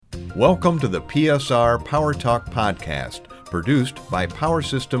Welcome to the PSR Power Talk podcast, produced by Power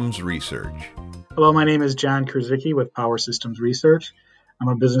Systems Research. Hello, my name is John Krzyzicki with Power Systems Research. I'm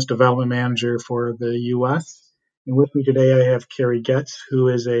a business development manager for the U.S. And with me today, I have Carrie Getz, who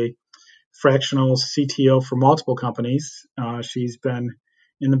is a fractional CTO for multiple companies. She's been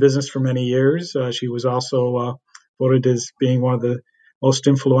in the business for many years. She was also voted as being one of the most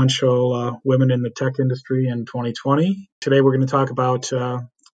influential women in the tech industry in 2020. Today, we're going to talk about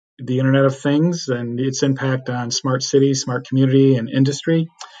the Internet of Things and its impact on smart cities, smart community, and industry,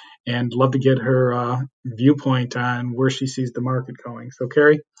 and love to get her viewpoint on where she sees the market going. So,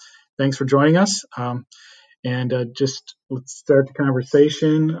 Carrie, thanks for joining us. Just let's start the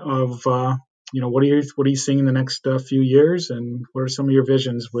conversation of, what are you seeing in the next few years, and what are some of your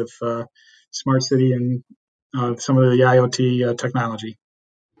visions with smart city and some of the IoT technology?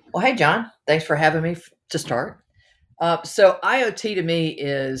 Well, hey, John, thanks for having me to start. So IoT to me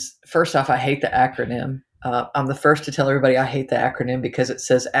is, first off, I hate the acronym. I'm the first to tell everybody I hate the acronym because it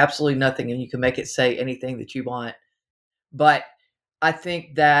says absolutely nothing and you can make it say anything that you want. But I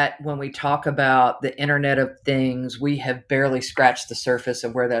think that when we talk about the Internet of Things, we have barely scratched the surface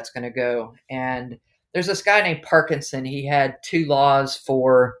of where that's going to go. And there's this guy named Parkinson. He had two laws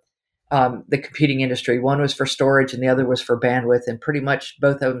for the computing industry. One was for storage and the other was for bandwidth. And pretty much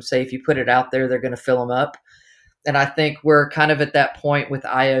both of them say if you put it out there, they're going to fill them up. And I think we're kind of at that point with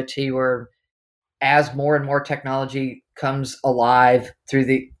IoT where as more and more technology comes alive through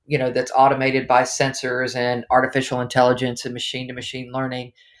that's automated by sensors and artificial intelligence and machine-to-machine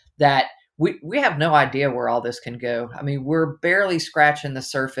learning, that we have no idea where all this can go. I mean, we're barely scratching the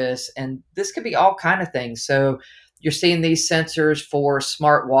surface, and this could be all kind of things. So you're seeing these sensors for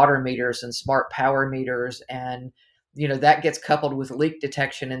smart water meters and smart power meters, and that gets coupled with leak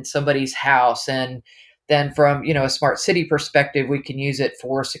detection in somebody's house. And then from, a smart city perspective, we can use it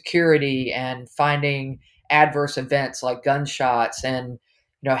for security and finding adverse events like gunshots and,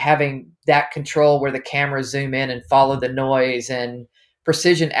 having that control where the cameras zoom in and follow the noise, and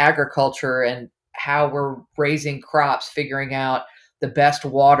precision agriculture and how we're raising crops, figuring out the best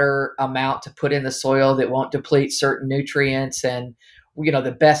water amount to put in the soil that won't deplete certain nutrients, and,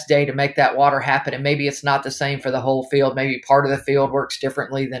 the best day to make that water happen. And maybe it's not the same for the whole field. Maybe part of the field works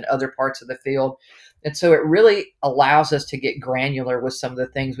differently than other parts of the field. And so it really allows us to get granular with some of the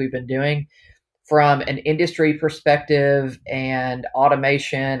things we've been doing from an industry perspective and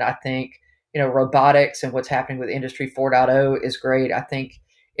automation. I think, robotics and what's happening with Industry 4.0 is great. I think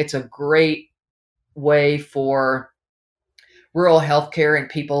it's a great way for rural healthcare and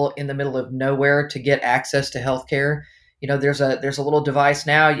people in the middle of nowhere to get access to healthcare. There's a little device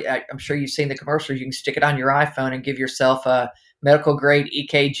now. I'm sure you've seen the commercials. You can stick it on your iPhone and give yourself a medical grade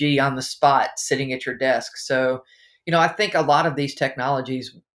EKG on the spot sitting at your desk. So, I think a lot of these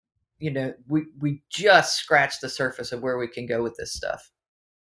technologies, we just scratched the surface of where we can go with this stuff.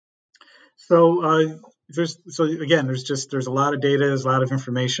 So, there's a lot of data, there's a lot of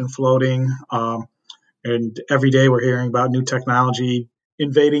information floating, and every day we're hearing about new technology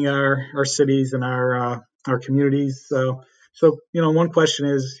invading our cities and our communities. So, one question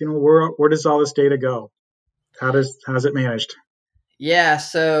is, where does all this data go? How's it managed? Yeah,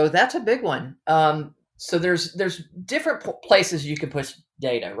 so that's a big one. So there's different places you can push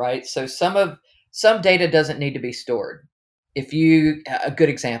data, right? So some data doesn't need to be stored. A good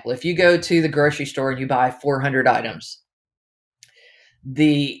example, if you go to the grocery store and you buy 400 items,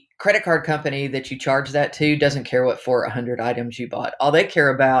 the credit card company that you charge that to doesn't care what 400 items you bought. All they care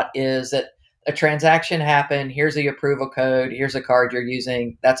about is that a transaction happened. Here's the approval code. Here's a card you're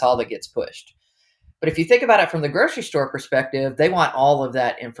using. That's all that gets pushed. But if you think about it from the grocery store perspective, they want all of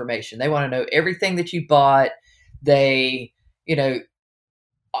that information. They want to know everything that you bought. They,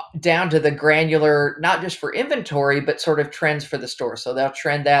 down to the granular, not just for inventory, but sort of trends for the store. So they'll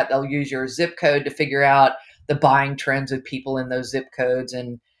trend that. They'll use your zip code to figure out the buying trends of people in those zip codes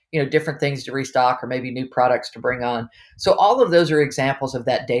and, different things to restock or maybe new products to bring on. So all of those are examples of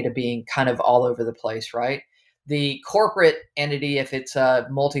that data being kind of all over the place, right? The corporate entity, if it's a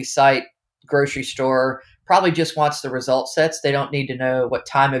multi-site grocery store, probably just wants the result sets. They don't need to know what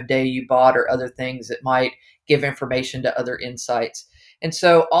time of day you bought or other things that might give information to other insights. And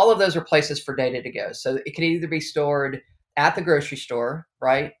so all of those are places for data to go. So it can either be stored at the grocery store,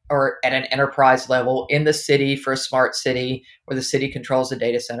 right? Or at an enterprise level in the city for a smart city where the city controls the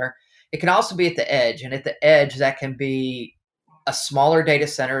data center. It can also be at the edge. And at the edge, that can be a smaller data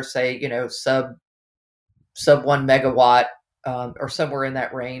center, say, sub 1 megawatt or somewhere in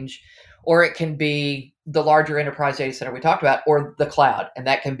that range. Or it can be the larger enterprise data center we talked about, or the cloud. And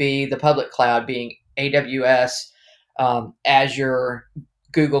that can be the public cloud being AWS, Azure,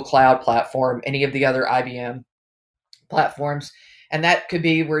 Google Cloud platform, any of the other IBM platforms. And that could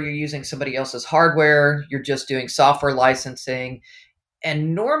be where you're using somebody else's hardware, you're just doing software licensing.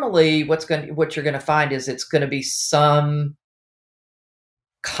 And normally what you're going to find is it's going to be some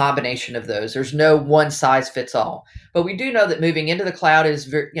combination of those. There's no one size fits all. But we do know that moving into the cloud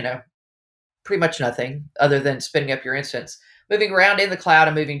is pretty much nothing other than spinning up your instance. Moving around in the cloud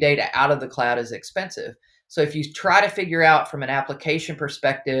and moving data out of the cloud is expensive. So if you try to figure out from an application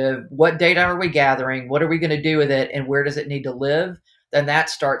perspective, what data are we gathering? What are we going to do with it? And where does it need to live? Then that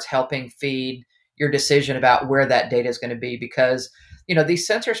starts helping feed your decision about where that data is going to be, because, these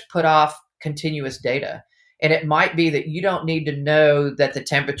sensors put off continuous data. And it might be that you don't need to know that the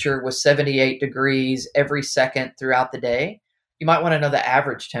temperature was 78 degrees every second throughout the day. You might want to know the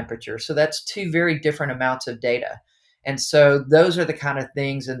average temperature. So that's two very different amounts of data. And so those are the kind of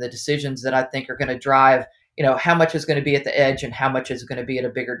things and the decisions that I think are going to drive, how much is going to be at the edge and how much is going to be at a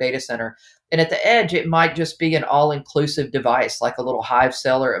bigger data center. And at the edge, it might just be an all-inclusive device, like a little Hive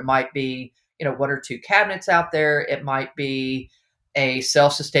cell, or it might be, one or two cabinets out there. It might be a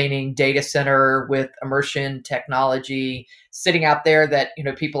self-sustaining data center with immersion technology sitting out there that,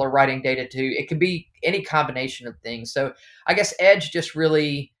 people are writing data to. It could be any combination of things. So I guess edge just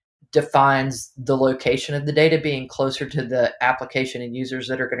really defines the location of the data being closer to the application and users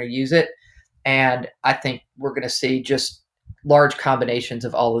that are going to use it. And I think we're going to see just large combinations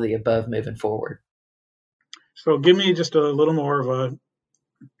of all of the above moving forward. So give me just a little more of a,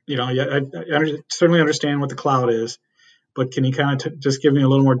 I certainly understand what the cloud is, but can you kind of just give me a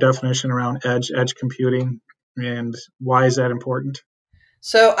little more definition around edge computing, and why is that important?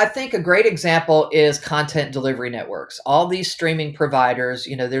 So I think a great example is content delivery networks. All these streaming providers,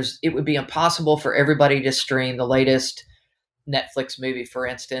 it would be impossible for everybody to stream the latest Netflix movie, for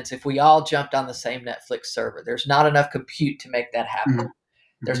instance, if we all jumped on the same Netflix server. There's not enough compute to make that happen. Mm-hmm.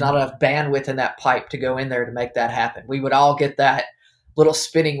 There's not enough bandwidth in that pipe to go in there to make that happen. We would all get that little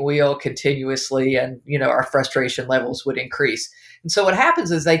spinning wheel continuously, and our frustration levels would increase. And so what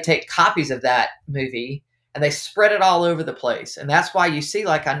happens is they take copies of that movie and they spread it all over the place. And that's why you see,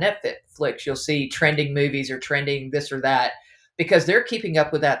 like on Netflix, you'll see trending movies or trending this or that, because they're keeping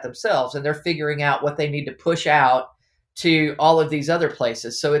up with that themselves and they're figuring out what they need to push out to all of these other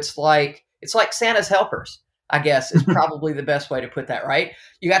places. So it's like Santa's helpers, I guess, is probably the best way to put that, right?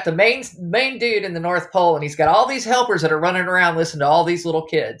 You got the main dude in the North Pole, and he's got all these helpers that are running around listening to all these little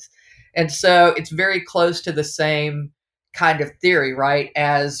kids. And so it's very close to the same kind of theory, right?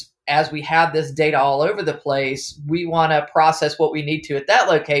 As we have this data all over the place, we want to process what we need to at that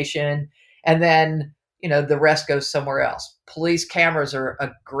location, and then, the rest goes somewhere else. Police cameras are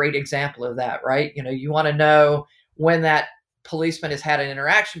a great example of that, right? You want to know when that policeman has had an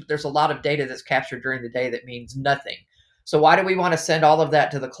interaction, but there's a lot of data that's captured during the day that means nothing. So why do we want to send all of that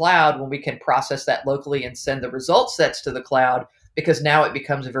to the cloud when we can process that locally and send the result sets to the cloud? Because now it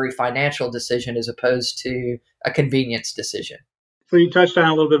becomes a very financial decision as opposed to a convenience decision. So you touched on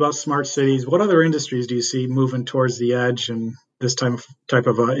a little bit about smart cities. What other industries do you see moving towards the edge and this type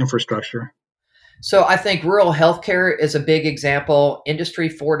of infrastructure? So I think rural healthcare is a big example. Industry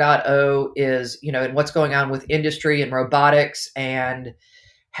 4.0 is, and what's going on with industry and robotics, and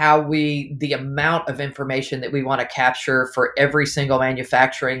how the amount of information that we want to capture for every single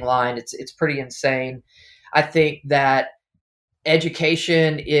manufacturing line, it's pretty insane. I think that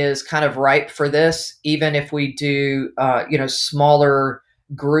education is kind of ripe for this, even if we do, smaller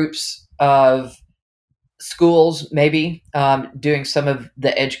groups of schools, maybe doing some of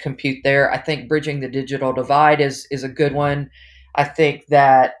the edge compute there. I think bridging the digital divide is a good one. I think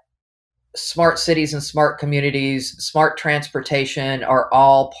that smart cities and smart communities, smart transportation are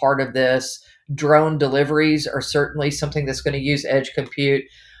all part of this. Drone deliveries are certainly something that's going to use edge compute.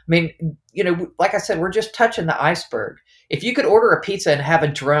 I mean, like I said, we're just touching the iceberg. If you could order a pizza and have a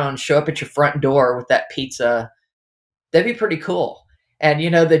drone show up at your front door with that pizza, that'd be pretty cool. And,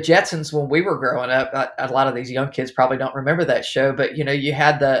 the Jetsons, when we were growing up, a lot of these young kids probably don't remember that show, but, you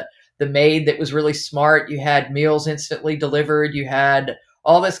had the maid that was really smart. You had meals instantly delivered. You had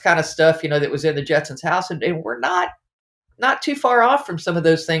all this kind of stuff, that was in the Jetsons' house. And we're not too far off from some of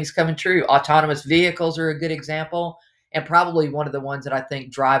those things coming true. Autonomous vehicles are a good example, and probably one of the ones that I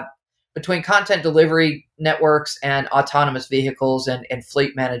think drive between content delivery networks and autonomous vehicles and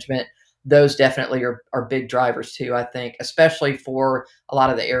fleet management. Those definitely are big drivers too, I think, especially for a lot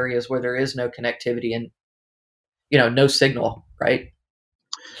of the areas where there is no connectivity and, no signal, right?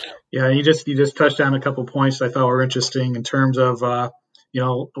 Yeah, you just touched on a couple of points I thought were interesting in terms of, a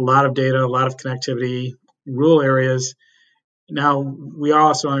lot of data, a lot of connectivity, rural areas. Now, we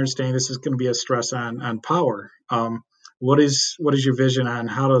also understand this is going to be a stress on power. what is your vision on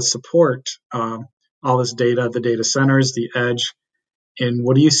how to support all this data, the data centers, the edge, and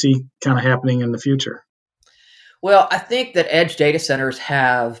what do you see kind of happening in the future? Well, I think that edge data centers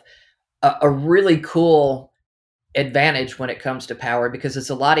have a really cool advantage when it comes to power because it's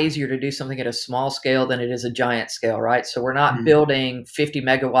a lot easier to do something at a small scale than it is a giant scale, right? So we're not building 50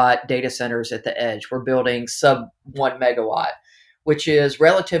 megawatt data centers at the edge. We're building sub 1 megawatt, which is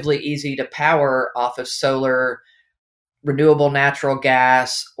relatively easy to power off of solar, renewable natural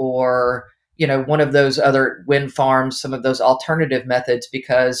gas, or one of those other wind farms, some of those alternative methods,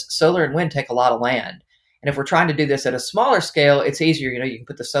 because solar and wind take a lot of land. And if we're trying to do this at a smaller scale, it's easier. You can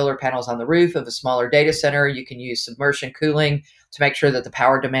put the solar panels on the roof of a smaller data center. You can use submersion cooling to make sure that the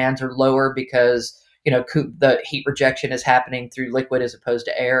power demands are lower because, the heat rejection is happening through liquid as opposed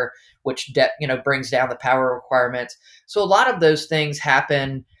to air, which, brings down the power requirements. So a lot of those things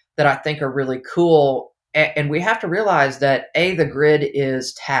happen that I think are really cool. And we have to realize that, the grid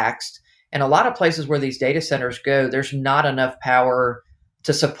is taxed. And a lot of places where these data centers go, there's not enough power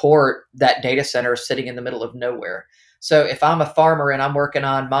to support that data center sitting in the middle of nowhere. So if I'm a farmer and I'm working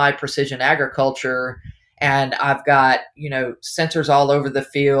on my precision agriculture and I've got, sensors all over the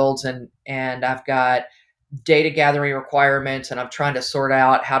fields and I've got data gathering requirements and I'm trying to sort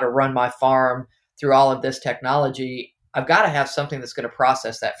out how to run my farm through all of this technology, I've got to have something that's going to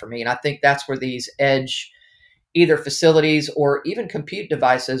process that for me. And I think that's where these edge either facilities or even compute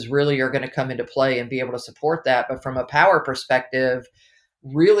devices really are going to come into play and be able to support that. But from a power perspective,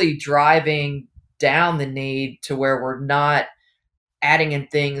 really driving down the need to where we're not adding in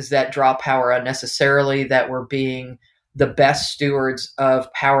things that draw power unnecessarily, that we're being the best stewards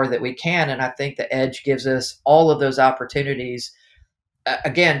of power that we can. And I think the edge gives us all of those opportunities,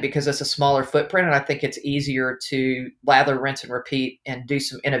 again, because it's a smaller footprint. And I think it's easier to lather, rinse, and repeat and do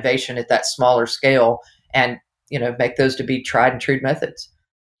some innovation at that smaller scale and, make those to be tried and true methods.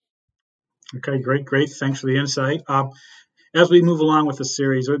 Okay, great. Thanks for the insight. As we move along with the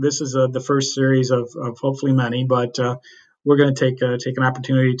series, this is the first series of hopefully many, but we're going to take an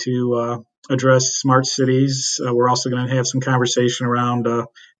opportunity to address smart cities. We're also going to have some conversation around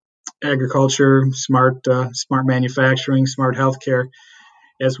agriculture, smart manufacturing, smart healthcare,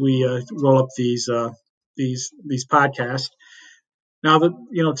 as we roll up these podcasts. Now,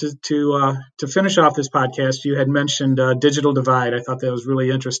 to finish off this podcast, you had mentioned digital divide. I thought that was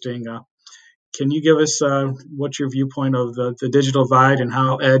really interesting. Can you give us what's your viewpoint of the digital divide and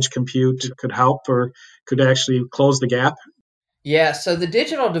how edge compute could help or could actually close the gap? Yeah, so the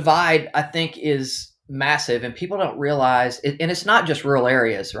digital divide, I think, is massive, and people don't realize it. And it's not just rural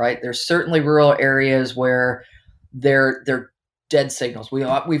areas, right? There's certainly rural areas where they're dead signals.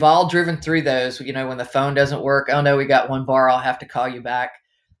 We've all driven through those. When the phone doesn't work, oh no, we got one bar, I'll have to call you back.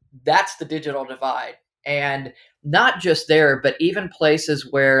 That's the digital divide. And not just there, but even places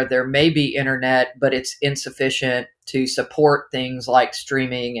where there may be internet, but it's insufficient to support things like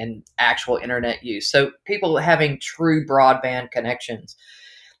streaming and actual internet use. So people having true broadband connections.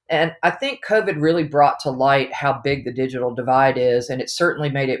 And I think COVID really brought to light how big the digital divide is. And it certainly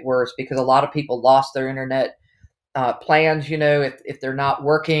made it worse because a lot of people lost their internet plans. If they're not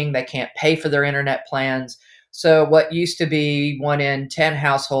working, they can't pay for their internet plans. So what used to be 1 in 10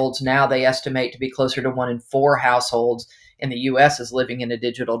 households, now they estimate to be closer to 1 in 4 households in the U.S. is living in a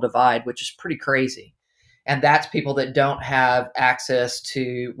digital divide, which is pretty crazy. And that's people that don't have access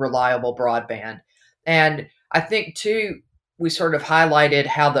to reliable broadband. And I think, too, we sort of highlighted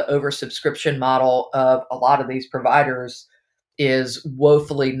how the oversubscription model of a lot of these providers is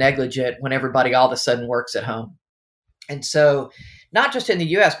woefully negligent when everybody all of a sudden works at home. And so not just in the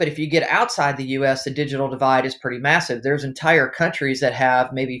U.S., but if you get outside the U.S., the digital divide is pretty massive. There's entire countries that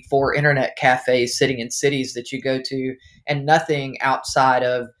have maybe 4 internet cafes sitting in cities that you go to and nothing outside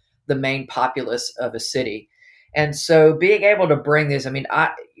of the main populace of a city. And so being able to bring this,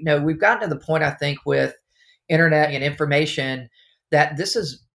 we've gotten to the point, I think, with internet and information that this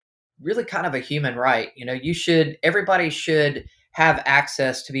is really kind of a human right. Everybody should have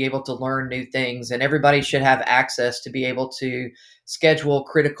access to be able to learn new things, and everybody should have access to be able to schedule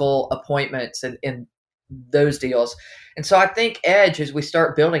critical appointments and those deals. And so I think edge, as we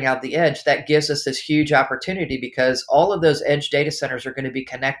start building out the edge, that gives us this huge opportunity because all of those edge data centers are going to be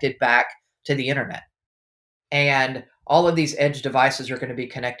connected back to the internet. And all of these edge devices are going to be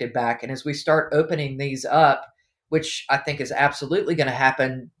connected back. And as we start opening these up, which I think is absolutely going to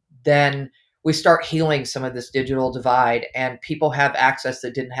happen, then we start healing some of this digital divide and people have access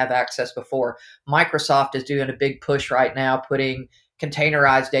that didn't have access before. Microsoft is doing a big push right now, putting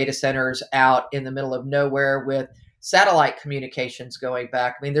containerized data centers out in the middle of nowhere with satellite communications going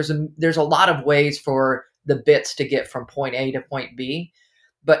back. There's a lot of ways for the bits to get from point A to point B.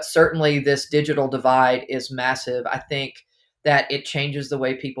 But certainly this digital divide is massive. I think that it changes the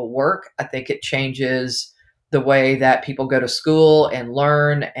way people work. I think it changes the way that people go to school and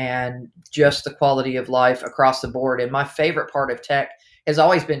learn, and just the quality of life across the board. And my favorite part of tech has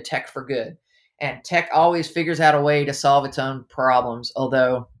always been tech for good. And tech always figures out a way to solve its own problems,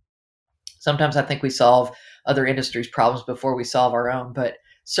 although sometimes I think we solve other industries' problems before we solve our own. But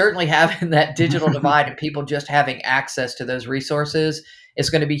certainly having that digital divide and people just having access to those resources is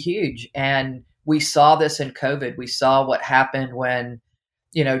going to be huge. And we saw this in COVID. We saw what happened when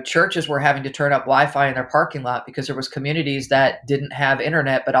churches were having to turn up Wi-Fi in their parking lot because there was communities that didn't have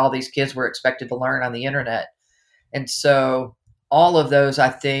internet, but all these kids were expected to learn on the internet. And so all of those, I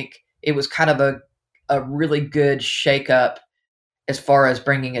think it was kind of a really good shakeup as far as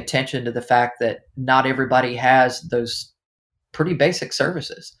bringing attention to the fact that not everybody has those pretty basic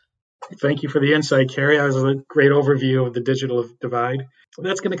services. Thank you for the insight, Carrie. That was a great overview of the digital divide.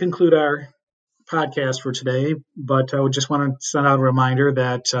 That's going to conclude our podcast for today, but I would just want to send out a reminder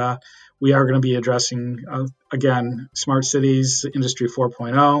that we are going to be addressing, again, smart cities, Industry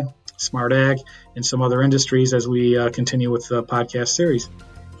 4.0, smart ag, and some other industries as we continue with the podcast series.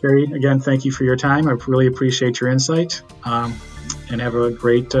 Carrie, again, thank you for your time. I really appreciate your insight, and have a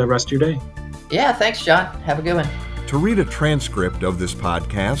great rest of your day. Yeah, thanks, John. Have a good one. To read a transcript of this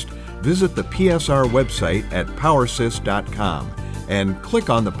podcast, visit the PSR website at powersys.com and click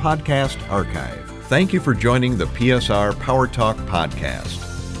on the podcast archive. Thank you for joining the PSR Power Talk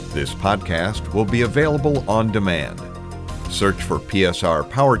podcast. This podcast will be available on demand. Search for PSR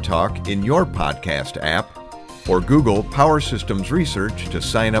Power Talk in your podcast app or Google Power Systems Research to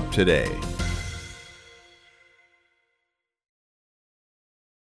sign up today.